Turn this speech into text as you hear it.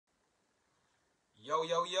Yo,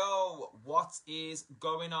 yo, yo, what is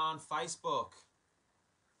going on, Facebook?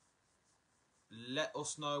 Let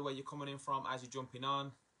us know where you're coming in from as you're jumping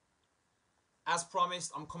on. As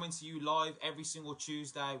promised, I'm coming to you live every single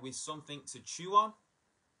Tuesday with something to chew on.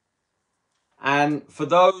 And for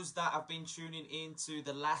those that have been tuning into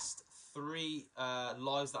the last three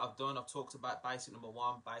lives that I've done, I've talked about basic number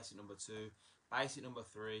 1, basic number 2, basic number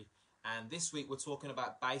 3. And this week we're talking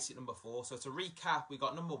about basic number 4. So to recap, we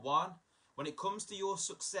got number 1. When it comes to your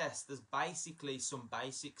success, there's basically some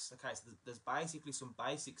basics. Okay, so there's basically some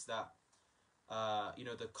basics that,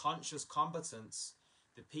 the conscious competence,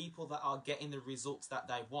 the people that are getting the results that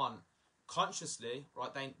they want consciously,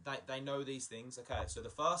 right? They know these things. Okay, so the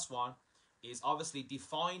first one is obviously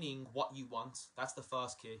defining what you want. That's the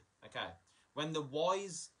first key. Okay, when the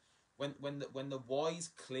why's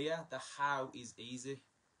clear, the how is easy.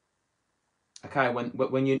 Okay, when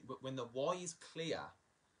the why is clear,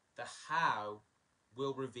 the how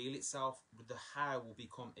will reveal itself. The how will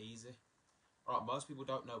become easy. All right, most people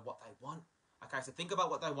don't know what they want. Okay, so think about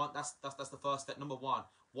what they want. That's the first step. Number 1,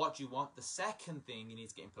 what do you want? The second thing you need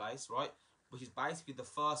to get in place, right, which is basically the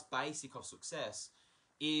first basic of success,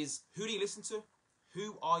 is who do you listen to?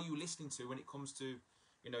 Who are you listening to when it comes to,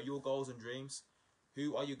 your goals and dreams?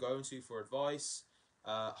 Who are you going to for advice?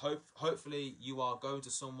 Hopefully you are going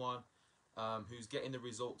to someone who's getting the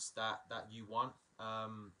results that you want.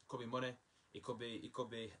 Could be money, it could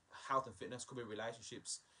be health and fitness, could be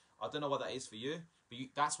relationships. I don't know what that is for you, but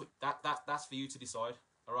that's for you to decide.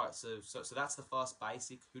 All right, so that's the first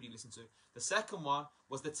basic. Who do you listen to? The second one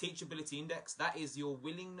was the teachability index. That is your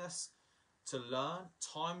willingness to learn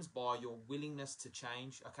times by your willingness to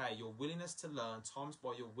change. Okay, your willingness to learn times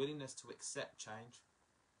by your willingness to accept change.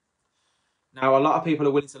 Now, a lot of people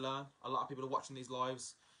are willing to learn. A lot of people are watching these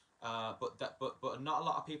lives. But not a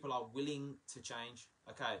lot of people are willing to change.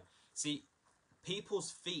 Okay, see,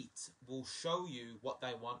 people's feet will show you what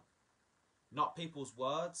they want, not people's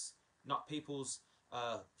words, not people's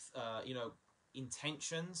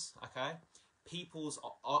intentions. Okay, people's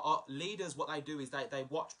leaders, what they do is they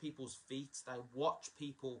watch people's feet. They watch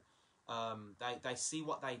people. They see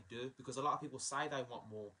what they do, because a lot of people say they want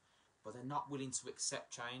more, but they're not willing to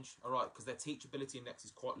accept change. All right, because their teachability index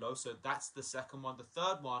is quite low. So that's the second one. The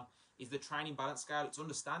third one is the training balance scale. It's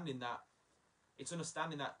understanding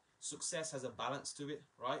that success has a balance to it,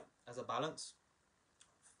 right? As a balance.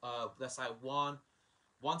 Let's say 1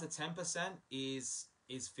 to 10% is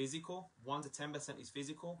physical. 1 to 10% is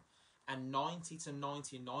physical, and 90 to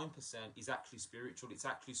 99% is actually spiritual. It's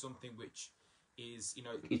actually something which is,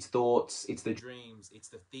 it's thoughts, it's the dreams, it's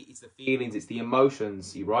the feelings, it's the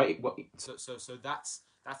emotions. You right? So that's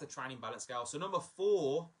the training balance scale. So number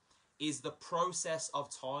 4 is the process of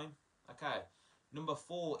time. Okay, number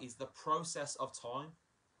 4 is the process of time,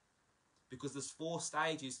 because there's 4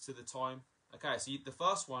 stages to the time. Okay, so the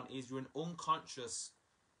first one is you're an unconscious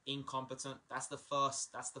incompetent. That's the first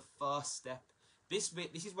step. This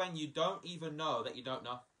is when you don't even know that you don't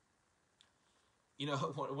know.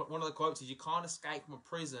 One of the quotes is, you can't escape from a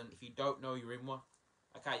prison if you don't know you're in one.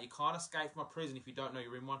 Okay, you can't escape from a prison if you don't know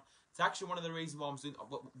you're in one. It's actually one of the reasons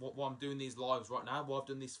why I'm doing these lives right now. Why I've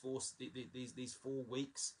done these 4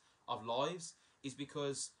 weeks of lives is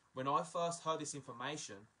because when I first heard this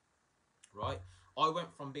information, right, I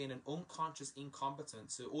went from being an unconscious incompetent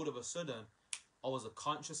to all of a sudden I was a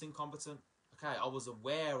conscious incompetent. Okay, I was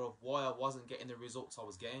aware of why I wasn't getting the results I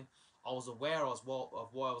was getting. I was aware of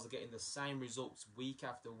why I was getting the same results week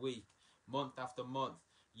after week, month after month,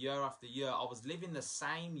 year after year. I was living the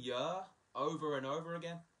same year over and over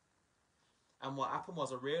again. And what happened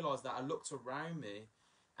was, I realized that I looked around me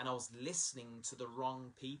and I was listening to the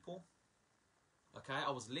wrong people. Okay,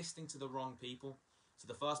 I was listening to the wrong people. So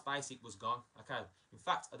the first basic was gone. Okay, in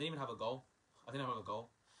fact, I didn't even have a goal.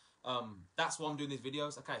 That's why I'm doing these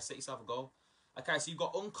videos. Okay, set yourself a goal. Okay, so you've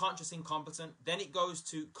got unconscious incompetent. Then it goes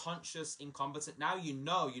to conscious incompetent. Now you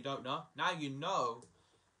know you don't know. Now you know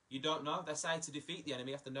you don't know. They say to defeat the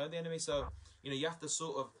enemy, you have to know the enemy. So, you have to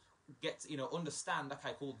sort of get, understand,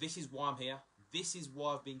 okay, cool, this is why I'm here. This is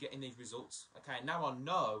why I've been getting these results. Okay, now I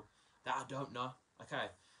know that I don't know. Okay,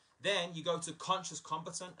 then you go to conscious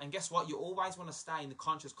competent. And guess what? You always want to stay in the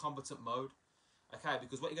conscious competent mode. Okay,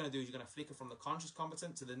 because what you're going to do is you're going to flicker from the conscious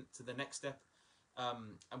competent to the next step.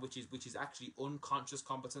 And which is actually unconscious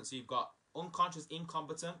competent. So you've got unconscious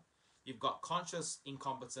incompetent, you've got conscious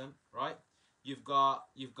incompetent, right? You've got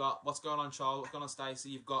what's going on, Charles? What's going on, Stacey?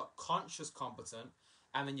 You've got conscious competent,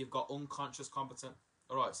 and then you've got unconscious competent.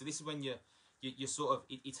 All right. So this is when you sort of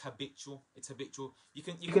it's habitual. It's habitual. You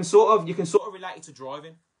can sort of relate it to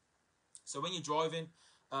driving. So when you're driving,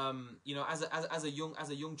 you know, as a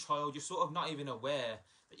young child, you're sort of not even aware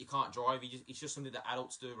that you can't drive. It's just something that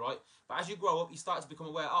adults do, right? But as you grow up, you start to become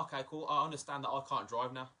aware. Okay, cool. I understand that I can't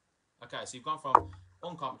drive now. Okay, so you've gone from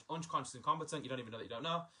unconscious incompetent. You don't even know that you don't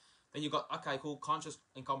know. Then you've got, okay, cool, conscious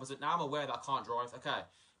incompetent. Now I'm aware that I can't drive. Okay.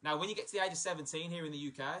 Now, when you get to the age of 17 here in the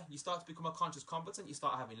UK, you start to become a conscious competent. You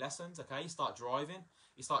start having lessons. Okay. You start driving.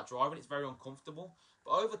 It's very uncomfortable.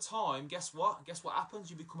 But over time, guess what? Guess what happens?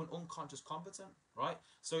 You become an unconscious competent, right?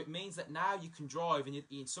 So it means that now you can drive, and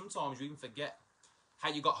sometimes you even forget how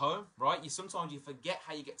you got home, right? Sometimes you forget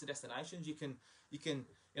how you get to destinations. You can, you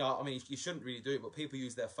know, I mean, you shouldn't really do it, but people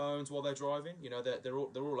use their phones while they're driving. You know, they're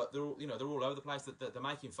all you know, they're all over the place. They're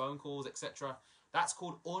making phone calls, etc. That's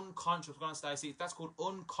called unconscious. We're going to Stacey. That's called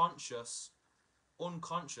unconscious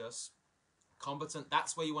competent.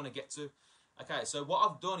 That's where you want to get to. Okay, so what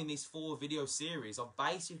I've done in this 4 video series, I've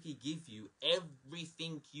basically give you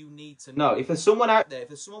everything you need to know. If there's someone out there, if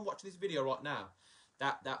there's someone watching this video right now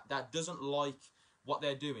that doesn't like what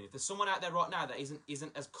they're doing, if there's someone out there right now that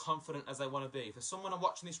isn't as confident as they want to be, if there's someone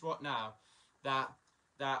watching this right now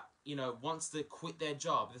that you know wants to quit their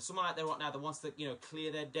job, if there's someone out there right now that wants to, you know,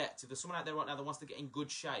 clear their debts, if there's someone out there right now that wants to get in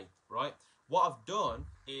good shape, right? What I've done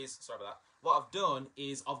is, sorry about that. What I've done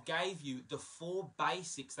is I've gave you the 4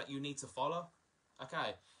 basics that you need to follow,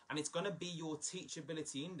 okay? And it's going to be your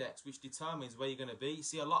teachability index, which determines where you're going to be. You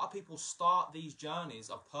see, a lot of people start these journeys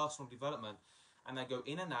of personal development, and they go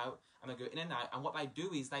in and out, and they go in and out, and what they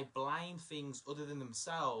do is they blame things other than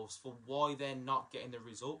themselves for why they're not getting the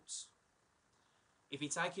results. If you're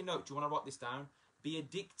taking note, do you want to write this down? Be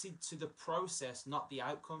addicted to the process, not the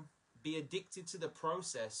outcome. Be addicted to the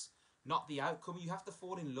process, not the outcome. You have to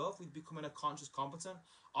fall in love with becoming a conscious competent.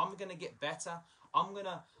 I'm going to get better. I'm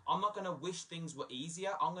not going to wish things were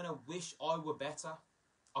easier. I'm going to wish I were better.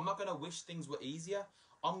 I'm not going to wish things were easier.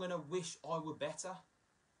 I'm going to wish I were better.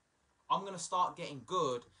 I'm going to start getting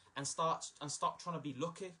good and stop trying to be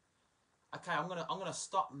lucky. Okay, I'm going to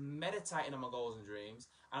stop meditating on my goals and dreams,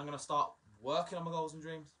 and I'm going to start working on my goals and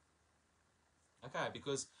dreams. Okay,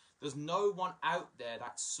 because there's no one out there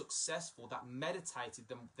that's successful that meditated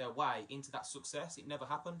their way into that success. It never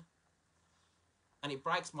happened. And it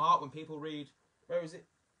breaks my heart when people read, where is it?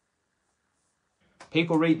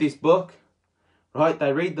 People read this book, right?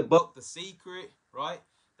 They read the book, The Secret, right?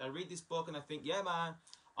 They read this book and they think, yeah, man,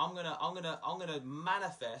 I'm gonna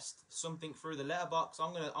manifest something through the letterbox.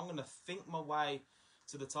 I'm gonna think my way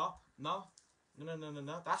to the top. No.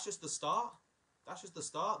 That's just the start. That's just the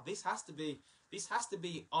start. This has to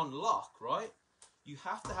be on lock, right? You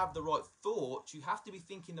have to have the right thoughts. You have to be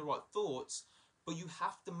thinking the right thoughts, but you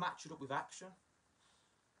have to match it up with action.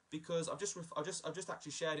 Because I've just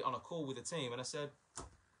actually shared it on a call with a team, and I said,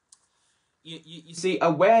 you see,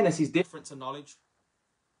 awareness is different to knowledge.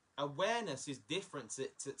 Awareness is different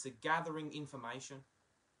to gathering information.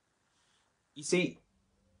 You see,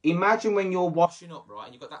 imagine when you're washing up, right,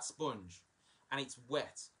 and you've got that sponge, and it's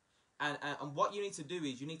wet. And what you need to do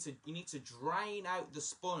is you need to drain out the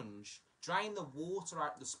sponge, drain the water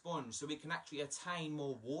out the sponge so we can actually attain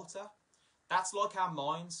more water. That's like our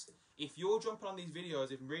minds. If you're jumping on these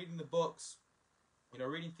videos, if you're reading the books, you know,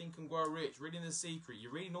 reading Think and Grow Rich, reading The Secret,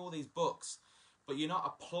 you're reading all these books, but you're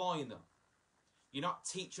not applying them. You're not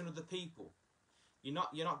teaching other people. You're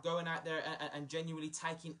not going out there and genuinely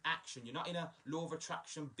taking action. You're not in a law of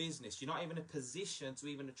attraction business. You're not even in a position to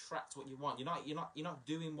even attract what you want. You're not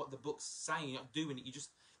doing what the book's saying. You're not doing it.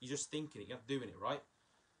 You're just thinking it. You're not doing it, right?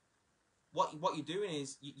 What you're doing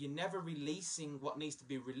is you're never releasing what needs to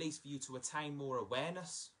be released for you to attain more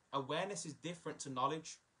awareness. Awareness is different to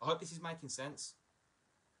knowledge. I hope this is making sense.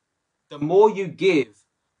 The more you give,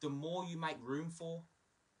 the more you make room for.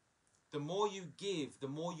 The more you give, the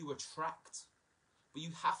more you attract. But you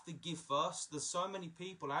have to give first. There's so many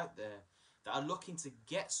people out there that are looking to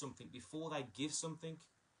get something before they give something.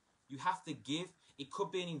 You have to give. It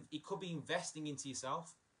could be investing into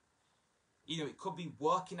yourself. You know, it could be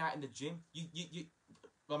working out in the gym.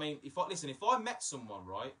 I mean, if I met someone,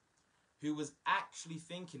 right, who was actually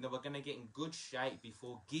thinking they were going to get in good shape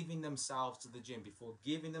before giving themselves to the gym, before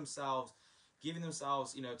giving themselves,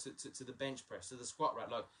 you know, to the bench press, to the squat rack,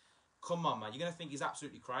 like, come on, man, you're going to think he's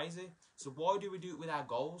absolutely crazy. So why do we do it with our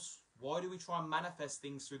goals? Why do we try and manifest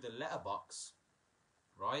things through the letterbox,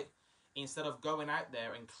 right? Instead of going out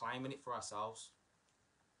there and claiming it for ourselves.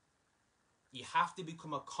 You have to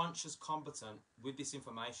become a conscious competent with this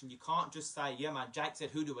information. You can't just say, yeah, man, Jake said,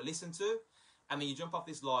 who do I listen to? And then you jump off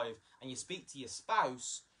this live and you speak to your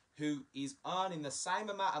spouse who is earning the same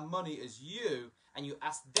amount of money as you, and you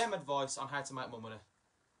ask them advice on how to make more money.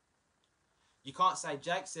 You can't say,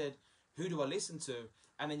 Jake said, who do I listen to?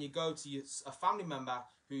 and then you go to a family member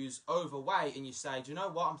who's overweight, and you say, do you know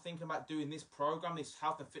what? I'm thinking about doing this program, this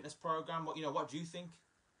health and fitness program. What do you think?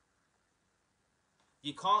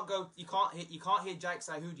 You can't hear Jake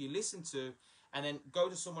say, who do you listen to? And then go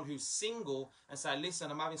to someone who's single and say, listen,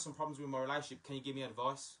 I'm having some problems with my relationship. Can you give me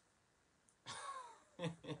advice?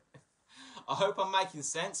 I hope I'm making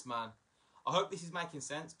sense, man. I hope this is making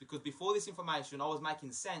sense, because before this information, I was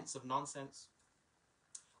making sense of nonsense.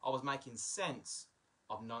 I was making sense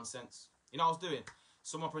of nonsense. You know what I was doing?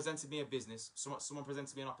 Someone presented me a business. Someone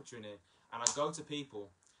presented me an opportunity, and I go to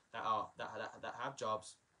people that have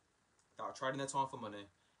jobs, that are trading their time for money,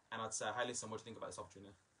 and I'd say, hey, listen, what do you think about this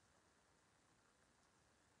opportunity?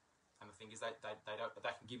 And the thing is, they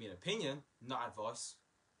can give me an opinion, not advice.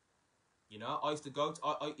 You know, I used to go to,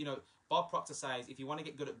 Bob Proctor says, if you want to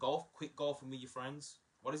get good at golf, quit golfing with your friends.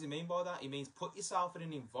 What does he mean by that? He means put yourself in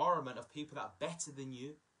an environment of people that are better than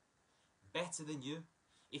you. Better than you.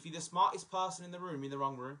 If you're the smartest person in the room, you're in the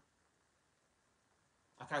wrong room.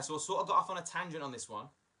 Okay, so I sort of got off on a tangent on this one,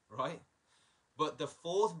 right? But the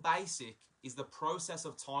fourth basic is the process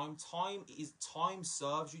of time. Time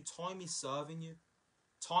serves you. Time is serving you.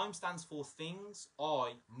 Time stands for things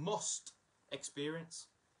I must experience.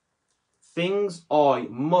 Things I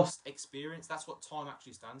must experience. That's what time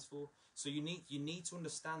actually stands for. So you need to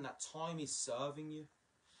understand that time is serving you,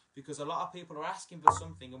 because a lot of people are asking for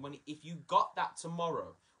something, and if you got that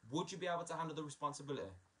tomorrow, would you be able to handle the responsibility?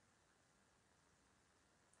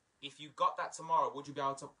 If you got that tomorrow, would you be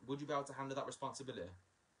able to handle that responsibility?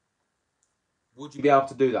 Would you be able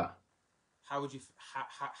to do that? How would you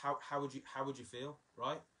feel,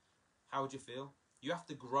 right? How would you feel? You have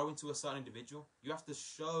to grow into a certain individual. You have to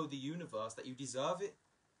show the universe that you deserve it.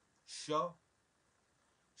 Showing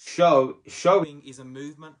is a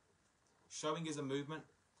movement. Showing is a movement.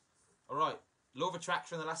 All right. Law of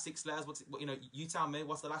attraction. The last 6 letters. You tell me.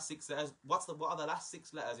 What's the last 6 letters? What are the last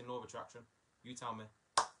 6 letters in law of attraction? You tell me.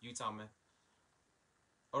 You tell me.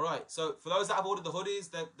 All right. So for those that have ordered the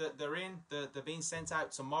hoodies, they're being sent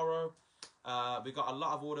out tomorrow. We've got a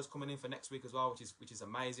lot of orders coming in for next week as well, which is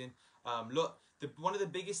amazing. Look, one of the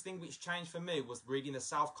biggest things which changed for me was reading the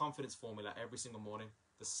self-confidence formula every single morning.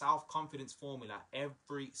 The self-confidence formula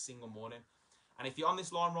every single morning. And if you're on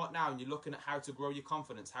this line right now and you're looking at how to grow your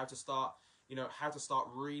confidence, how to start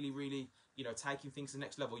really, taking things to the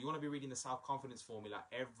next level, you want to be reading the self-confidence formula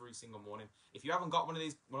every single morning. If you haven't got one of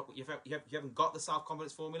these, if you haven't got the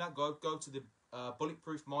self-confidence formula, go to the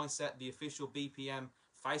Bulletproof Mindset, the official BPM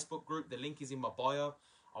Facebook group. The link is in my bio.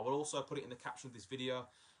 I will also put it in the caption of this video.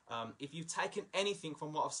 If you've taken anything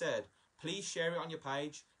from what I've said, please share it on your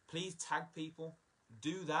page. Please tag people.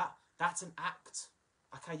 Do that. That's an act.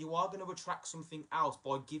 Okay, you are going to attract something else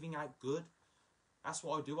by giving out good. That's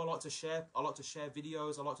what I do. I like to share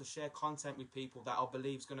videos. I like to share content with people that I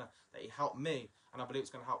believe that it helped me, and I believe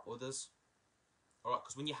it's going to help others. All right,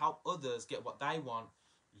 because when you help others get what they want,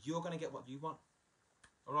 you're going to get what you want.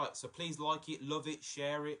 All right, so please like it, love it,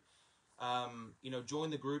 share it. Join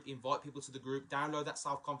the group, invite people to the group, download that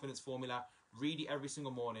self-confidence formula, read it every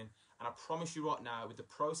single morning, and I promise you right now, with the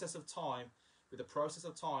process of time,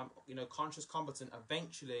 conscious, competent,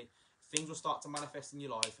 eventually things will start to manifest in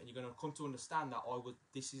your life, and you're going to come to understand that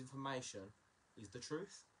this information is the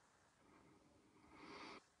truth.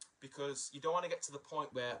 Because you don't want to get to the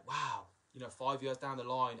point where, wow, 5 years down the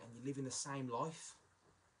line and you're living the same life.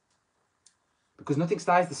 Because nothing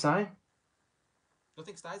stays the same.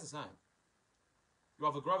 Nothing stays the same. You're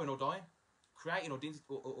either growing or dying, creating or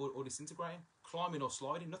disintegrating, climbing or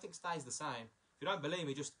sliding. Nothing stays the same. If you don't believe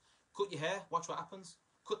me, just cut your hair, watch what happens.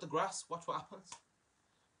 Cut the grass, watch what happens.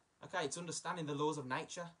 Okay, it's understanding the laws of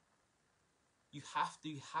nature. You have to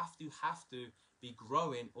be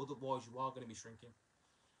growing, otherwise you are going to be shrinking.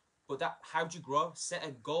 But how do you grow? Set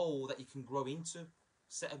a goal that you can grow into.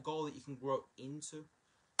 Set a goal that you can grow into.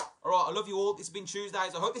 All right, I love you all. It's been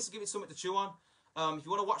Tuesdays. I hope this has given you something to chew on. If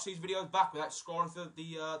you want to watch these videos back without scrolling through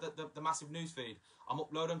the massive news feed, I'm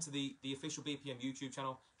uploading them to the official BPM YouTube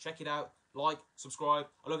channel. Check it out. Like, subscribe.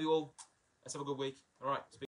 I love you all. Let's have a good week. All right.